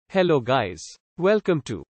Hello guys. Welcome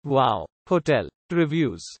to Wow Hotel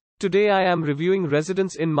Reviews. Today I am reviewing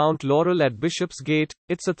Residence Inn Mount Laurel at Bishopsgate.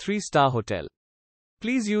 It's a 3-star hotel.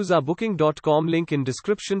 Please use our booking.com link in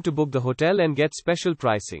description to book the hotel and get special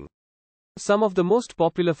pricing. Some of the most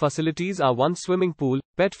popular facilities are one swimming pool,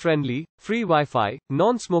 pet-friendly, free Wi-Fi,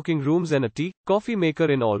 non-smoking rooms and a tea, coffee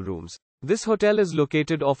maker in all rooms. This hotel is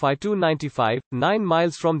located off I-295, 9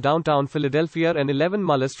 miles from downtown Philadelphia and 11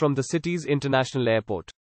 miles from the city's international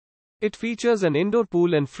airport. It features an indoor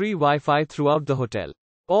pool and free Wi-Fi throughout the hotel.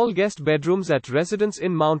 All guest bedrooms at Residence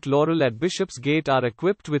Inn Mount Laurel at Bishopsgate are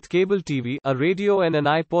equipped with cable TV, a radio and an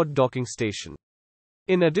iPod docking station.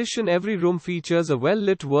 In addition, every room features a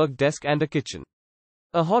well-lit work desk and a kitchen.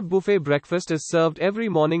 A hot buffet breakfast is served every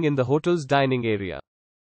morning in the hotel's dining area.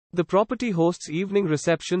 The property hosts evening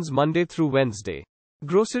receptions Monday through Wednesday.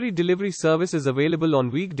 Grocery delivery service is available on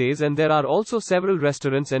weekdays and there are also several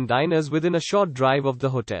restaurants and diners within a short drive of the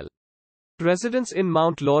hotel. Residence Inn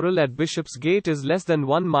Mount Laurel at Bishopsgate is less than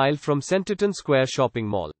 1 mile from Centerton Square Shopping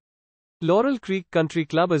Mall. Laurel Creek Country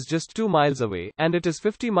Club is just 2 miles away, and it is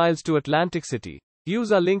 50 miles to Atlantic City.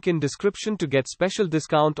 Use our link in description to get special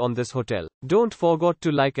discount on this hotel. Don't forget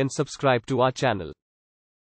to like and subscribe to our channel.